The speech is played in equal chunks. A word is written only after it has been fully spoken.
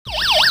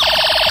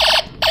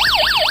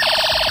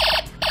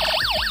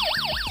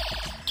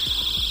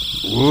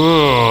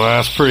Ooh,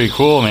 that's pretty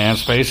cool, man.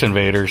 Space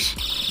Invaders.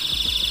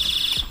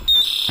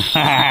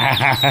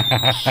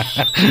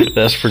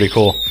 That's pretty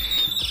cool.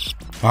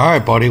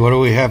 Alright, buddy, what do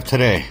we have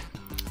today?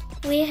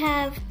 We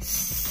have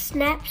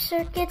Snap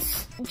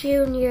Circuits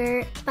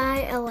Junior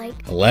by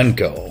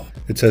Elenco.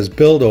 It says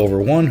build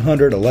over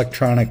 100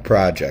 electronic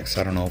projects.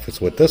 I don't know if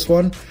it's with this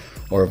one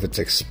or if it's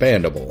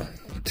expandable.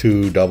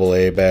 2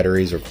 AA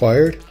batteries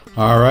required.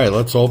 Alright,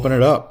 let's open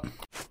it up.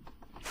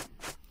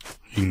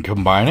 You can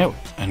combine it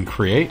and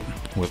create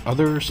with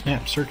other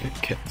Snap Circuit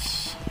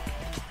kits.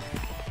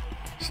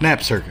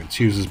 Snap Circuits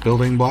uses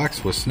building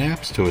blocks with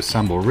snaps to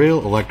assemble real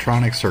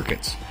electronic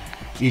circuits.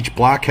 Each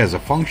block has a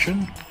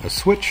function, a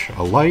switch,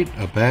 a light,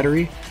 a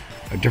battery,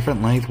 a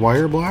different length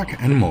wire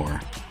block, and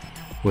more.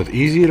 With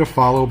easy to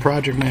follow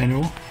project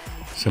manual,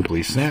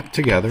 simply snap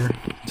together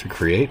to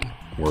create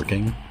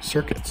working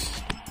circuits.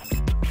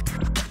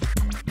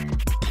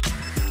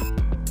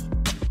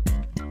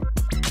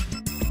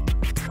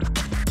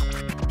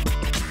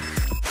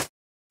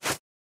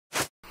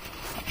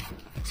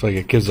 Looks like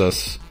it gives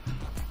us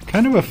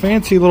kind of a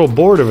fancy little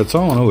board of its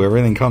own. Oh,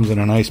 everything comes in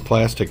a nice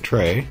plastic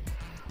tray.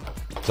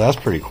 So that's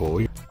pretty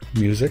cool.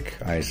 Music,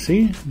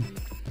 IC,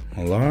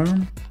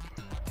 alarm,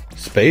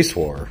 Space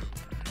War.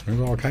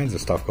 There's all kinds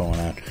of stuff going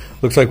on.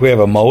 Looks like we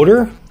have a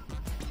motor.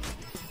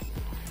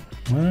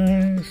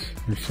 Nice.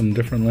 There's some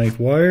different length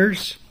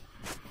wires.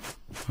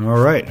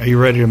 Alright, are you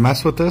ready to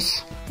mess with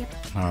this? Yep.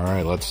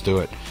 Alright, let's do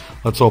it.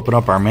 Let's open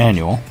up our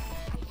manual.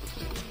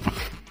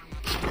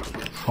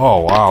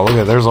 Oh wow, look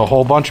at, there's a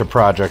whole bunch of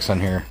projects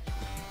in here.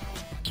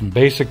 Some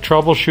basic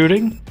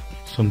troubleshooting,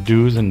 some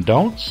do's and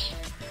don'ts.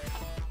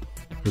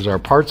 Here's our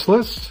parts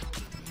list.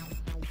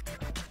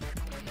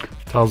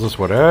 Tells us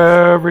what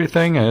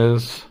everything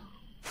is.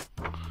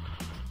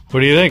 What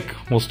do you think?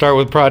 We'll start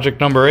with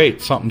project number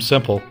 8, something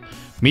simple.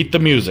 Meet the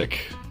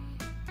music.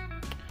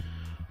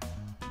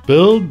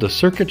 Build the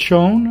circuit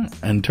shown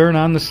and turn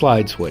on the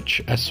slide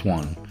switch,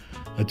 S1.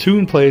 A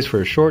tune plays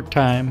for a short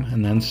time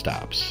and then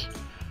stops.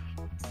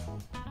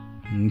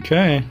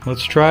 Okay,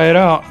 let's try it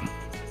out.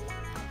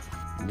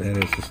 That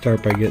is to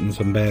start by getting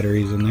some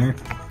batteries in there.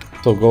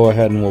 So go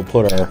ahead and we'll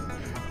put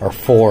our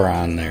 4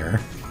 on there.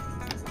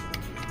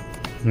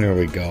 There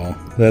we go.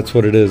 That's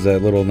what it is,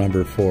 that little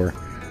number 4.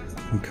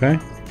 Okay,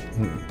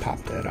 pop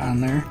that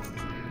on there.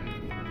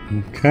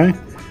 Okay,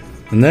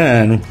 and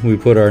then we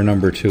put our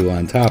number 2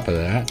 on top of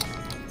that.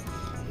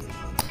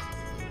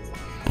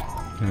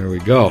 There we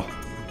go.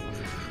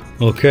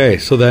 Okay,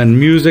 so then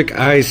music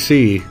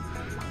IC.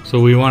 So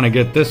we want to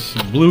get this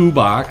blue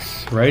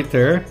box right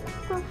there,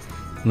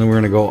 and then we're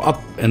going to go up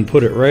and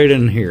put it right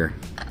in here.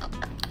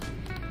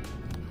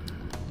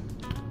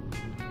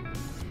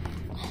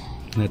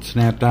 That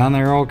snapped on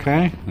there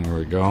okay? There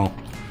we go.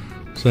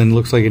 So then it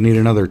looks like you need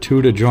another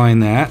 2 to join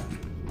that.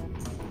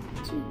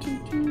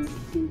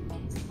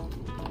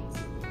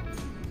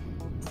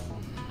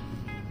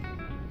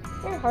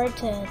 They're hard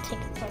to take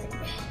apart.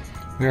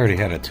 We already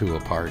had a 2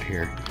 apart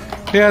here.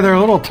 Yeah, they're a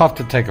little tough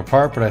to take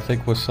apart, but I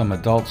think with some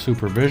adult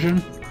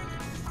supervision,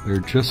 they're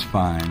just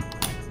fine.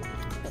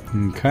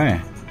 Okay.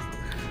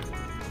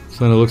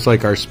 So then it looks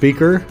like our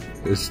speaker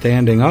is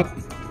standing up,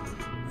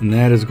 and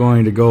that is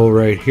going to go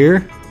right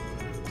here.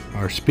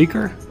 Our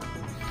speaker.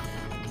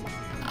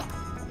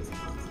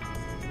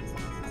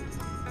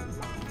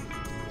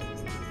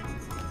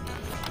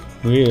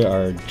 We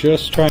are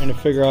just trying to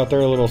figure out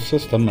their little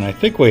system, and I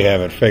think we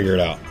have it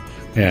figured out.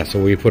 Yeah,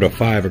 so we put a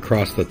 5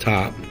 across the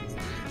top.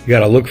 You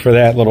gotta look for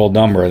that little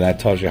number, and that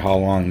tells you how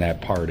long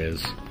that part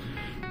is.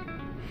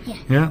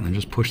 Yeah, and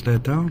just push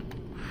that down.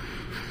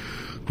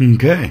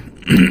 Okay.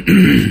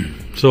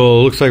 So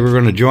it looks like we're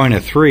gonna join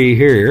a 3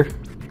 here.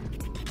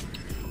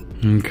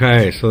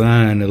 Okay, so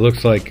then it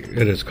looks like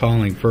it is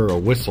calling for a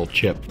whistle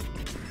chip.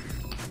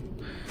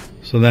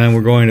 So then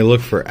we're going to look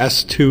for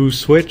S2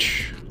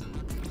 switch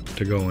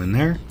to go in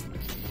there.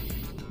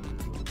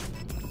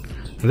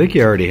 I think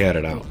you already had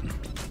it out.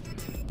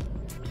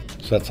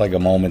 So that's like a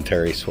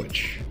momentary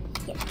switch.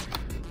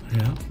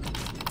 Yeah.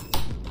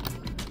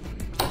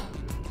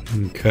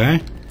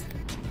 Okay.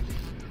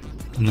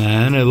 And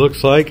then it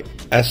looks like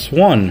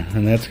S1,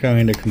 and that's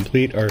going to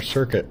complete our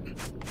circuit.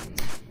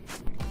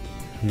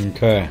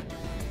 Okay.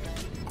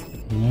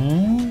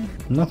 No,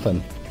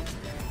 nothing.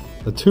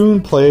 The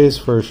tune plays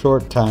for a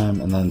short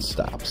time and then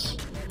stops.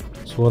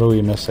 So what are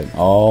we missing?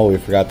 Oh, we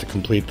forgot to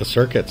complete the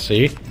circuit,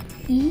 see?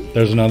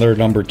 There's another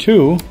number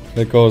 2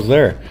 that goes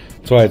there.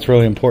 That's why it's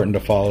really important to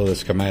follow the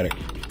schematic.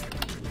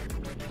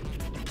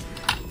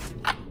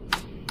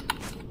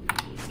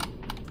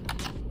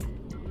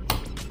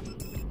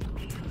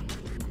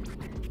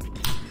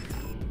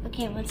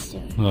 Okay, let's do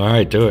it.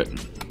 Alright, do it.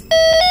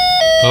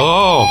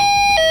 Oh!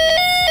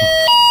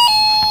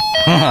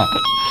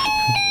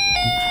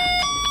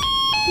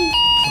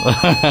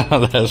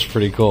 That's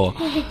pretty cool.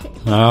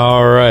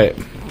 Alright.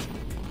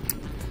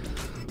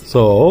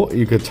 So,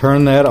 you could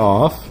turn that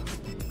off.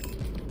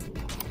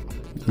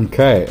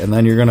 Okay, and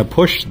then you're going to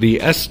push the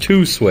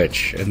S2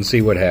 switch and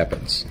see what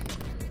happens.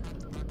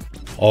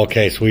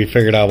 Okay, so we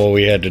figured out what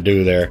we had to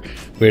do there.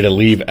 We had to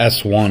leave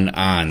S1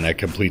 on. That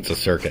completes the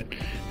circuit.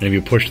 And if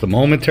you push the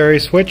momentary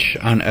switch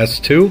on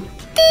S2,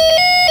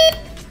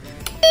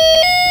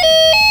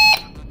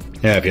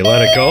 yeah, if you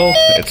let it go,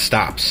 it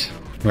stops,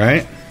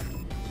 right?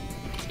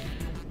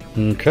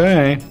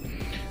 Okay.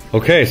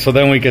 Okay, so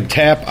then we could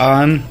tap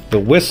on the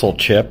whistle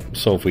chip.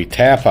 So if we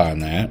tap on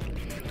that,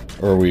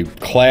 or we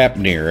clap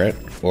near it,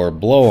 or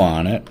blow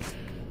on it,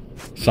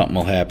 something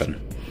will happen.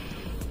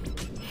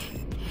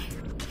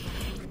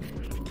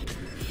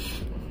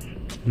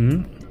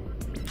 You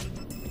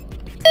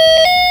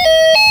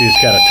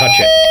just gotta touch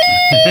it.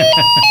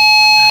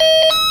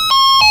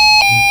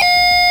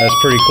 That's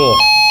pretty cool.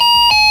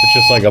 It's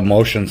just like a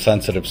motion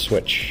sensitive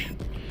switch.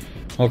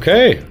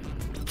 Okay,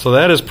 so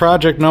that is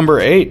project number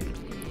 8.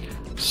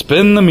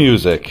 Spin the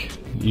music.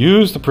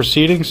 Use the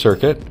preceding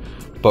circuit,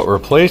 but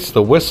replace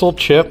the whistle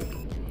chip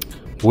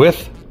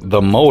with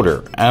the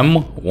motor,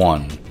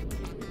 M1.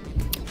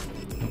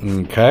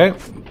 Okay,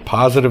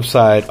 positive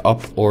side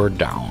up or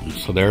down.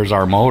 So there's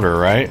our motor,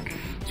 right?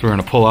 So we're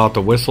gonna pull out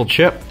the whistle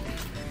chip.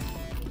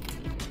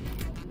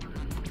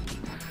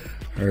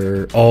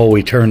 Oh,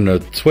 we turned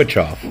the switch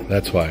off,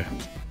 that's why.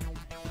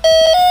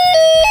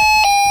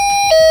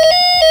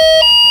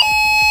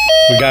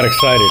 We got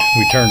excited,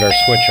 we turned our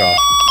switch off.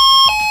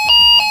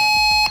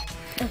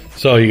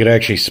 So you could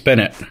actually spin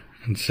it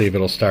and see if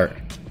it'll start.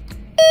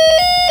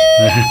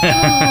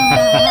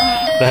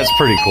 That's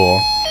pretty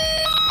cool.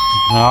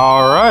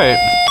 All right.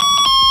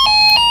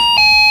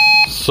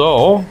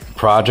 So,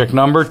 project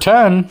number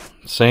 10,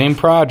 same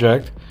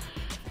project.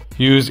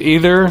 Use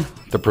either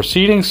the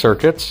preceding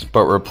circuits,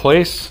 but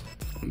replace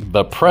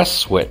the press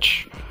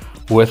switch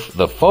with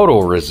the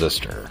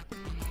photoresistor.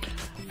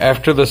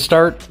 After the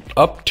start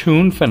up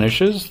tune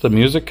finishes, the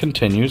music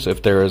continues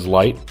if there is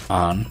light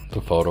on the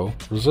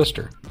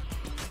photoresistor.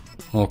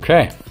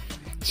 Okay,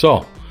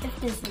 so.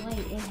 If there's light,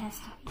 it has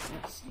to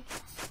press, I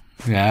guess.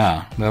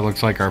 Yeah, that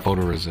looks like our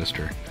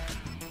photoresistor.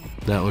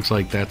 That looks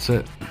like that's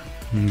it.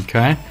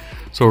 Okay,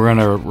 so we're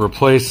gonna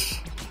replace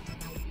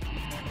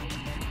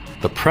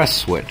the press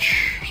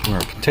switch. So we're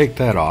gonna take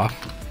that off.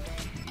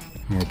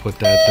 And we'll put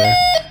that there.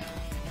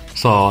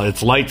 So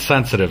it's light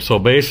sensitive. So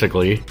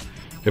basically,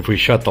 if we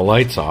shut the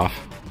lights off.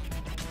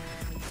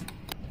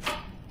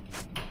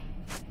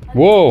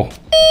 Whoa!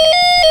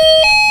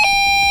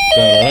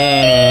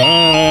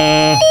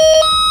 Da-da-da-da-da.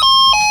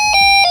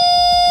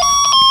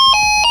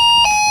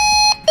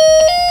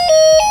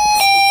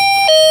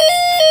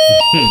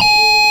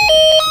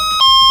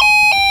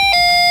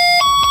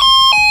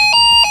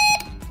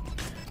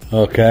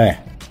 Okay.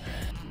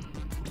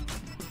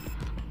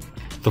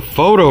 The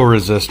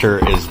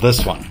photoresistor is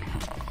this one.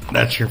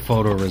 That's your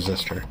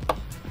photoresistor.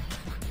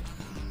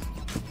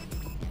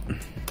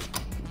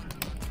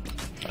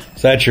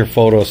 So that's your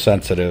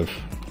photosensitive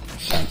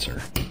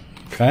sensor.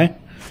 Okay?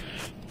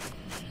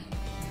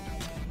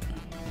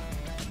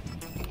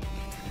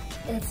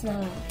 It's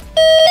not.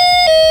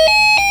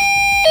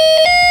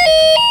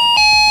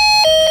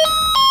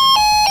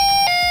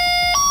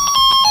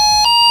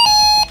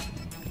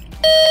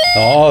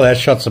 Oh, that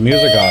shuts the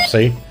music off,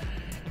 see?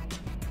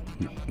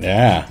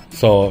 Yeah,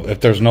 so if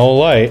there's no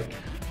light,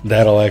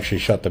 that'll actually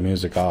shut the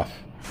music off.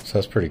 So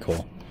that's pretty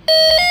cool.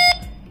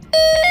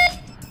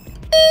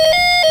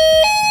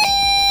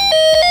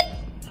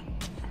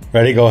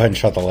 Ready? Go ahead and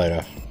shut the light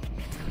off.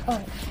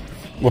 Oh.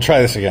 We'll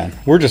try this again.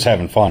 We're just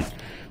having fun.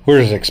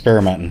 We're just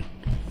experimenting.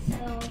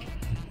 No.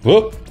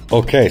 Whoop.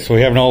 Okay, so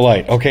we have no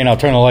light. Okay, now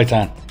turn the lights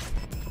on.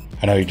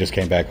 I know you just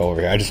came back over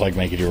here. I just like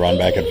making you run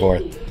back and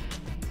forth.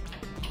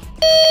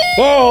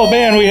 Oh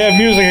man, we have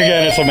music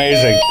again. It's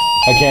amazing.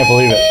 I can't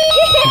believe it.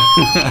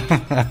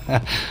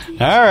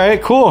 All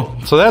right, cool.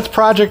 So that's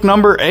project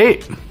number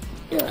 8.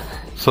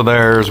 So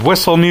there's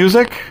whistle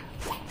music.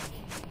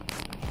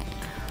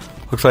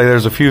 Looks like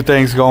there's a few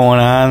things going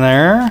on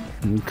there.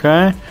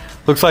 Okay.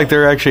 Looks like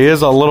there actually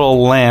is a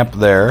little lamp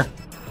there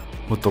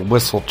with the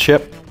whistle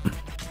chip.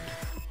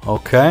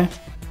 Okay.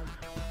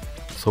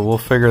 So we'll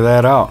figure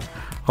that out.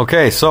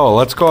 Okay, so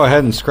let's go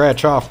ahead and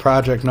scratch off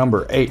project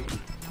number 8.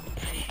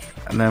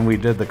 And then we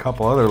did the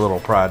couple other little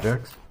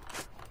projects.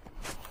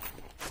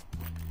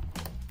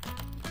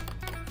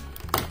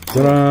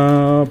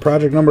 Ta-da!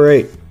 Project number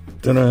 8.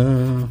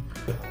 Ta-da!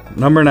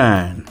 Number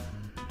 9.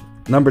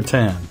 Number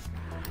 10.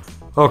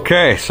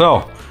 Okay,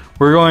 so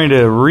we're going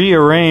to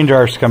rearrange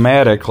our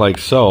schematic like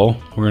so.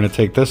 We're going to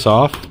take this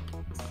off.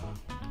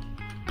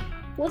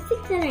 One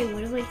thing that I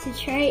would like to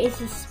try is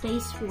the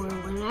Space War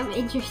one. I'm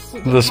interested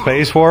in The that.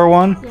 Space War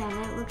one? Yeah,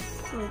 that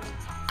looks like...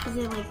 Is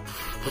it like...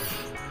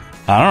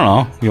 I don't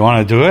know. You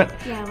want to do it?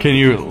 Yeah. Can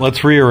you...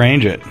 Let's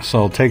rearrange it.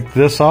 So take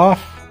this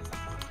off.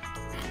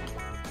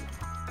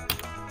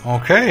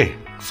 Okay.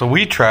 So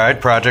we tried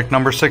project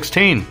number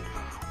 16.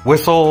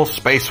 Whistle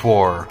Space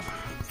War.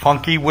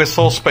 Funky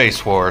Whistle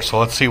Space War. So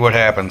let's see what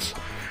happens.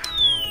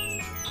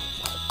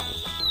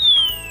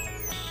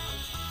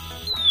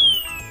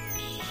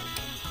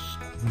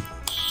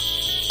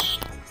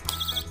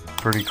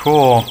 Pretty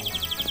cool.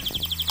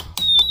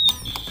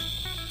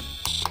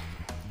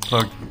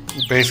 So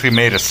basically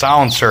made a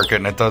sound circuit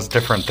and it does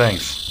different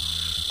things.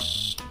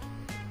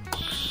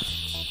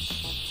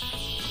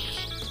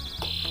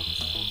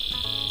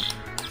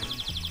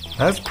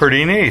 That's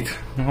pretty neat.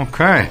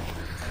 Okay.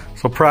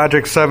 So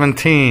project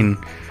 17.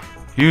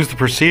 Use the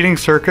preceding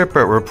circuit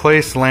but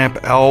replace lamp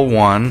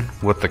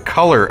L1 with the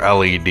color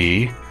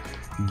LED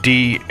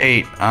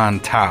D8 on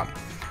top.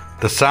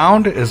 The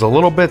sound is a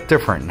little bit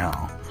different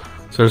now.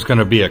 So there's going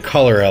to be a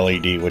color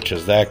LED, which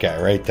is that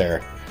guy right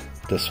there.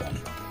 This one.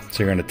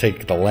 So you're going to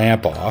take the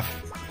lamp off.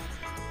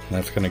 And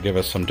that's going to give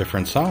us some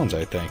different sounds,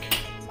 I think.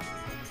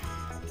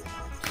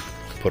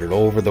 Put it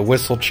over the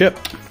whistle chip.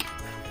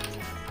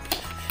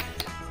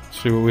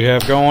 See what we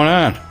have going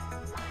on.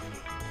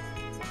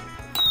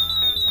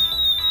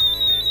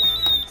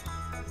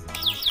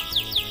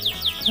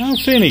 I don't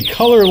see any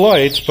color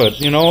lights, but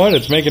you know what?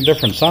 It's making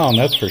different sound,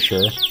 that's for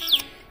sure.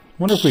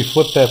 Wonder if we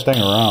flip that thing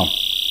around.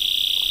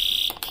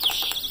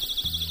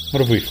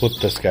 What if we flip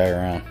this guy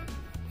around?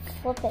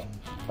 Flip it.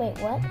 Wait,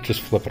 what?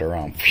 Just flip it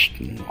around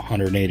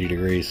 180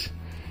 degrees.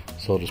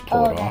 So we'll just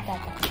pull it off.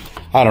 That.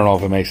 I don't know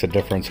if it makes a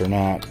difference or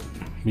not.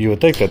 You would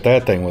think that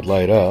that thing would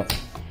light up.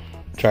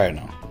 Try it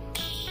now.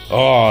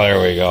 Oh, there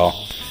we go.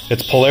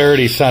 It's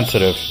polarity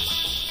sensitive.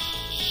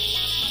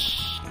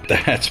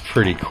 That's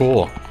pretty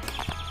cool.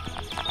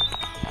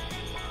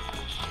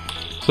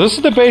 So this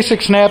is the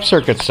basic snap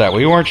circuit set.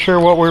 We weren't sure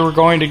what we were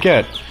going to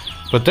get,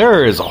 but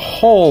there is a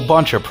whole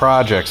bunch of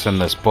projects in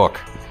this book,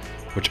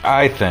 which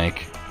I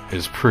think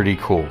is pretty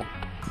cool.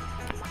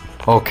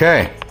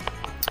 Okay,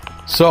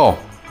 so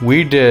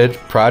we did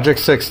project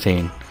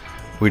 16.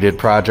 We did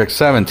project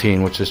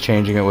 17, which is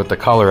changing it with the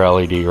color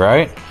LED,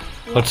 right?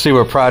 Let's see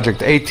what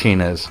project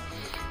 18 is.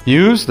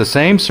 Use the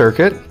same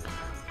circuit,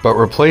 but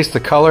replace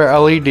the color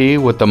LED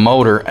with the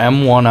motor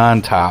M1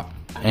 on top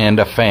and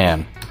a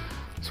fan.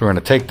 So we're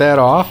going to take that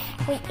off.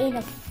 Wait, in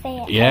a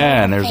fan.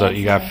 Yeah, and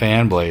you got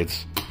fan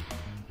blades.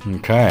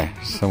 Okay,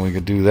 so we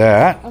could do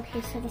that.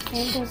 Okay, so the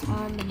fan goes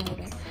on the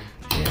motor.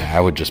 Yeah, I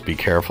would just be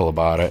careful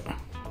about it.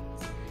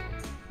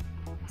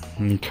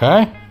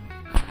 Okay.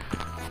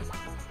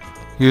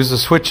 Use the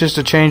switches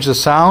to change the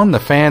sound. The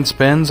fan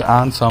spins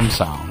on some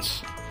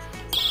sounds.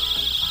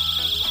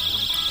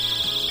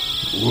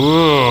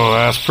 Whoa,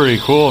 that's pretty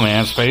cool,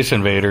 man. Space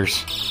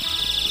Invaders.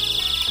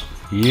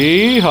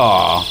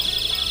 Yeehaw.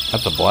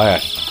 That's a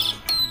blast.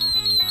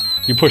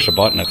 You push a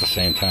button at the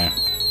same time.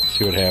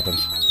 See what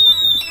happens.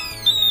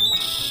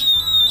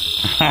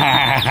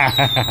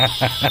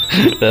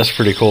 That's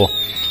pretty cool.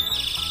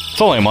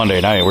 It's only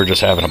Monday night. We're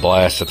just having a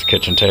blast at the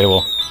kitchen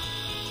table.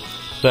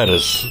 That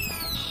is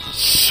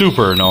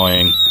super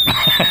annoying.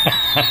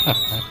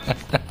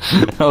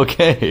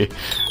 Okay,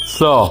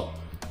 so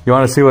you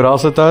want to see what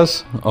else it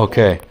does?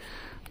 Okay.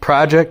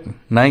 Project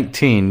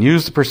 19.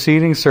 Use the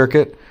preceding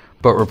circuit,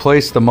 but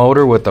replace the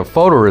motor with a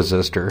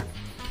photoresistor.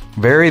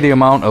 Vary the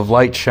amount of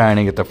light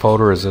shining at the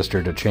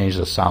photoresistor to change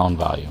the sound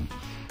volume.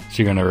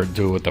 So you're going to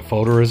do it with the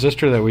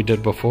photoresistor that we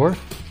did before.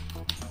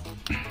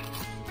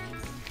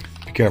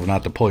 Be careful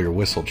not to pull your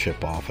whistle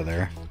chip off of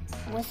there.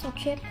 Whistle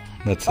chip?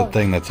 That's the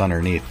thing that's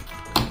underneath.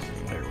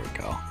 There we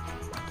go.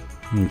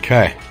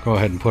 Okay, go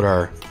ahead and put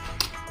our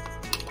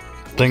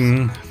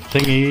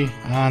thingy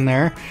on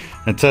there.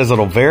 It says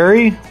it'll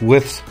vary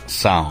with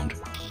sound.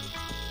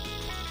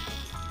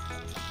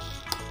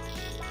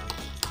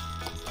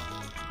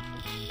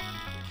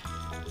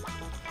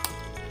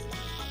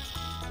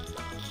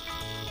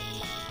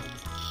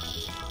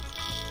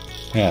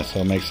 Yeah, so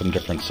it makes some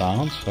different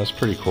sounds. That's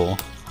pretty cool.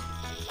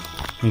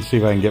 Let me see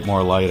if I can get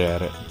more light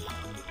at it.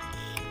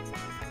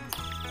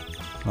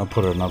 I'll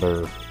put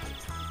another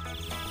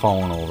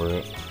phone over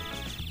it.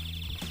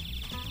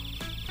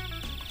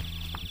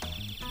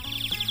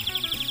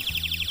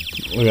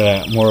 Look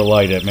at that, more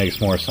light, it makes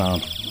more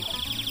sound.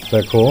 Is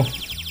that cool?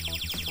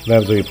 What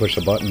happens when you push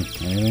a button?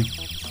 Anything?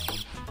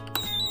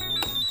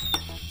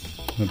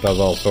 It does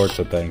all sorts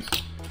of things.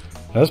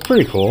 That's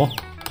pretty cool.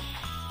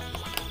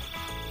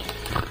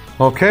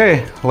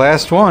 Okay,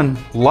 last one.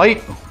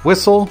 Light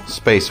Whistle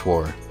Space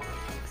War.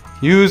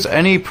 Use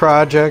any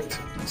project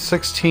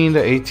 16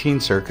 to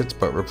 18 circuits,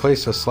 but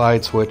replace a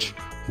slide switch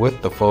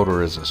with the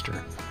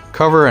photoresistor.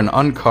 Cover and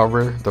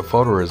uncover the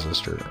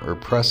photoresistor, or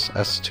press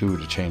S2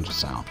 to change the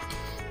sound.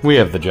 We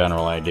have the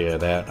general idea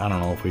of that. I don't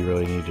know if we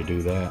really need to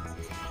do that.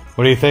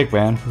 What do you think,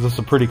 man? Is this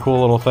a pretty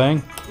cool little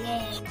thing?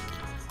 Yeah.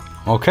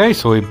 Okay,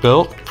 so we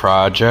built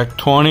Project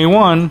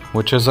 21,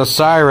 which is a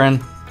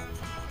siren.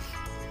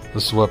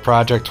 This is what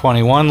Project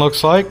 21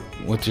 looks like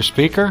with your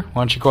speaker.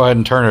 Why don't you go ahead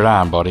and turn it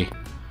on, buddy,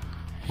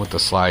 with the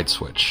slide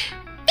switch.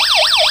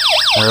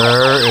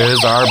 There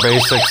is our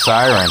basic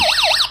siren.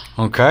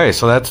 Okay,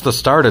 so that's the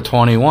start of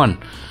 21.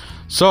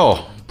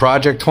 So,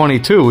 Project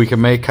 22, we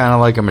can make kind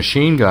of like a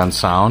machine gun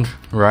sound,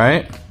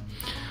 right?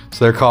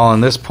 So they're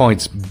calling this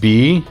points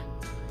B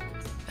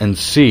and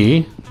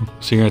C.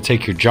 So you're going to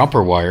take your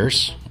jumper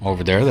wires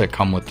over there that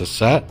come with the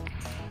set.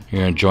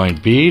 You're going to join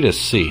B to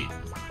C.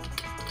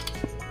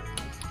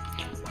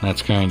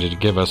 That's going to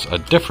give us a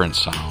different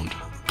sound.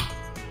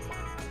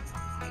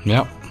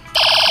 Yep.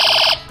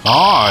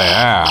 Oh,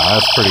 yeah,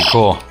 that's pretty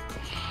cool.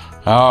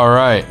 All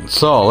right,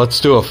 so let's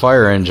do a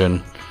fire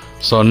engine.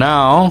 So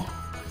now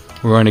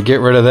we're going to get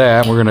rid of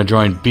that. We're going to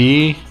join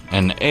B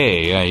and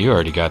A. Yeah, you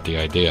already got the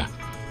idea.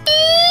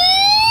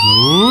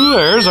 Ooh,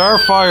 there's our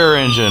fire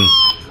engine.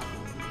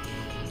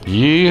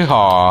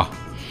 Yeehaw.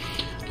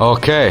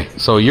 Okay,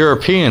 so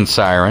European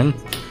siren.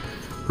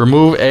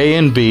 Remove A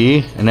and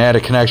B and add a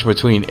connection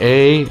between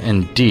A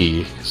and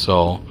D.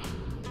 So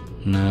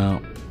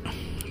now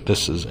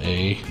this is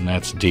A and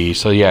that's D.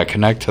 So yeah,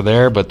 connect to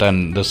there, but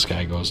then this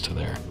guy goes to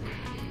there.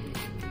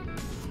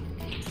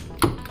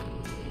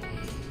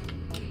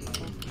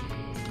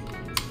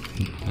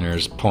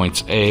 There's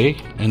points A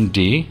and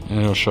D, and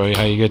it'll show you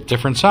how you get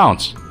different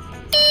sounds.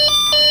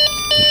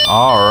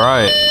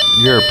 Alright,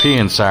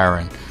 European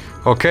siren.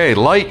 Okay,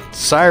 light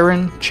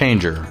siren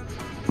changer.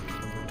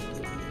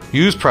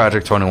 Use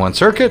Project 21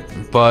 circuit,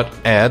 but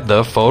add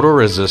the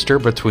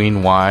photoresistor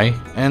between Y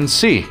and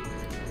C.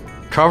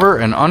 Cover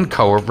and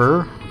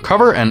uncover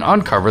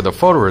the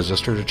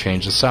photoresistor to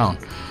change the sound.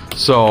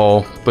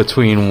 So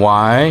between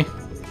Y,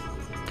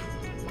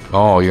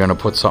 oh, you're gonna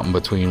put something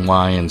between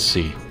Y and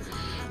C.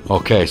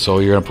 Okay, so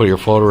you're gonna put your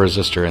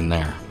photoresistor in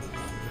there.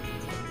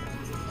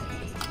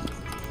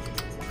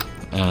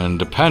 And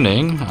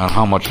depending on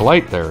how much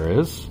light there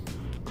is,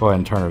 go ahead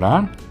and turn it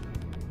on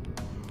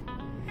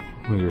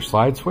with your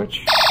slide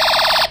switch.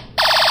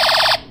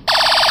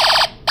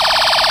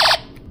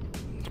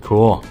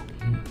 Cool.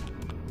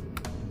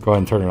 Go ahead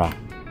and turn it on.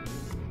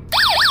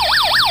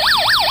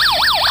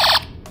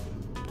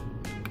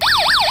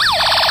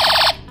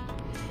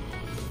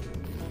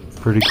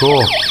 Pretty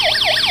cool.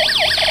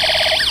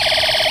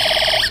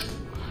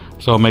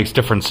 So it makes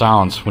different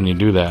sounds when you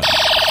do that.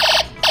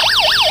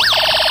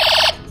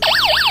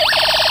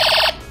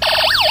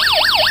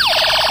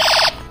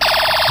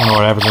 I wonder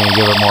what happens when you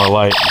give it more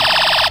light.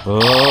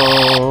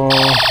 Oh,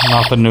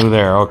 nothing new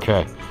there.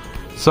 Okay.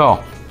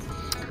 So,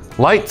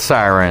 light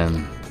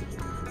siren.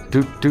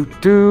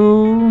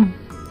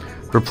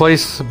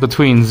 Replace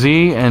between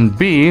Z and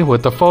B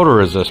with the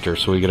photoresistor.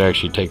 So we could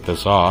actually take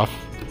this off.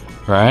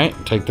 Right?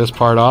 Take this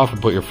part off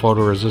and put your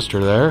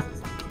photoresistor there.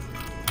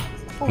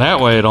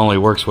 That way it only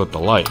works with the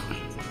light.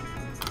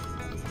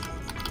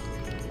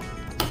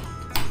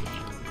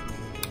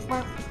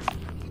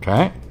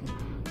 Okay.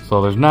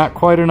 So there's not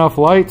quite enough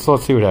light, so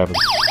let's see what happens.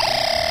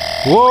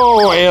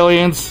 Whoa,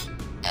 aliens!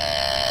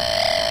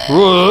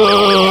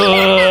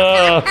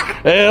 Whoa,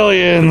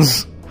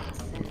 aliens!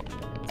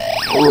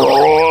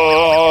 Whoa.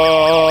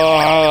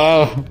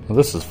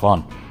 This is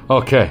fun.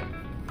 Okay.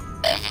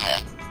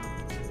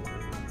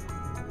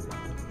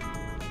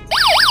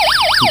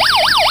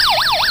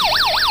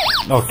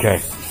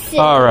 Okay.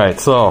 Alright,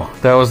 so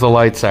that was the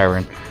light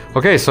siren.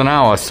 Okay, so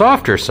now a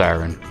softer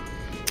siren.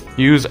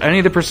 Use any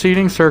of the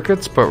preceding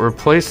circuits, but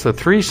replace the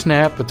 3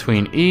 snap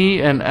between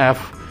E and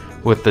F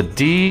with the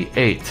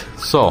D8.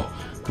 So,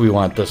 we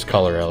want this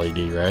color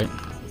LED, right?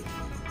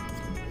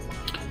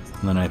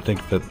 And then I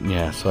think that,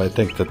 yeah, so I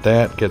think that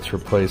that gets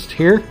replaced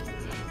here.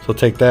 So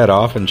take that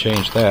off and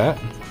change that.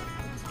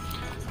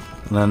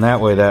 And then that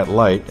way that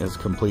light is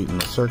complete in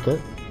the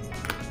circuit.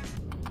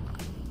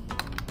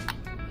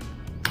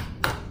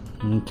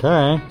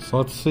 Okay, so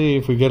let's see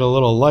if we get a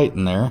little light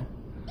in there.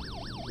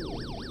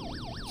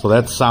 So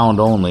that's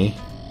sound only.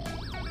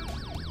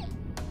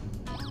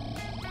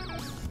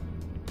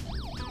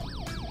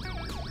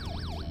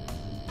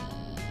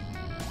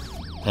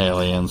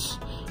 Aliens.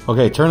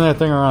 Okay, turn that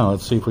thing around.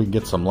 Let's see if we can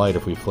get some light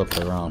if we flip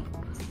it around.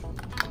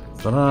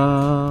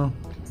 Ta-da!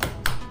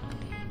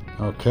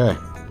 Okay.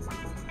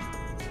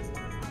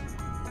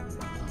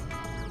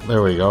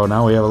 There we go.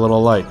 Now we have a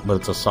little light, but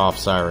it's a soft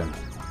siren.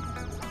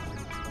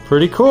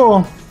 Pretty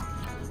cool.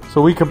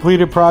 So we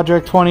completed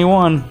Project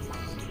 21.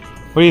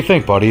 What do you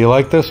think, buddy? You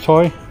like this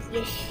toy?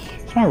 Yes.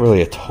 It's not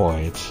really a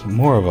toy. It's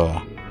more of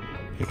a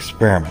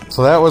experiment.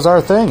 So that was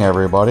our thing,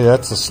 everybody.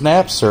 That's the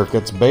Snap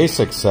Circuits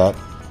basic set.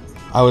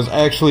 I was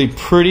actually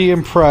pretty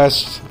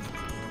impressed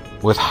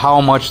with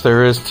how much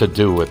there is to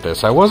do with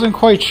this. I wasn't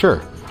quite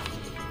sure.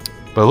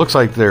 But it looks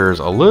like there's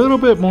a little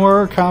bit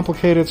more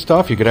complicated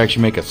stuff. You could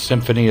actually make a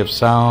symphony of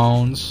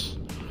sounds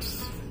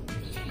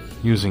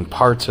using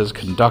parts as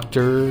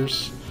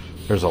conductors.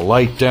 There's a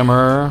light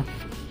dimmer.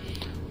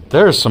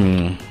 There's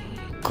some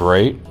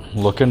great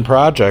looking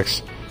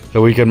projects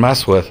that we can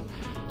mess with.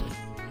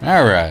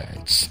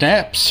 Alright,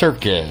 Snap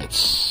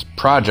Circuits,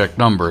 project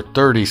number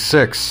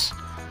 36.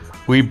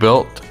 We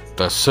built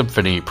the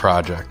Symphony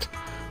project.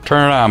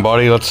 Turn it on,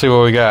 buddy. Let's see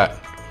what we got.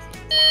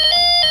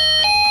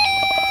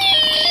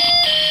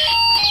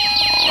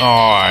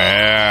 Oh,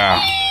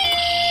 yeah.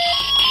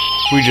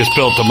 We just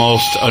built the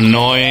most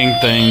annoying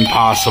thing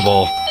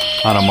possible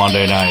on a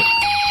Monday night.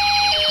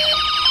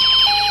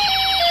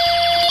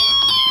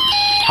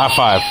 High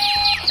five.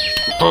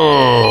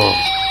 Oh,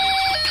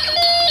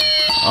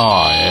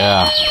 oh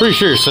yeah. Pretty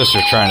sure your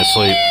sister's trying to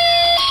sleep.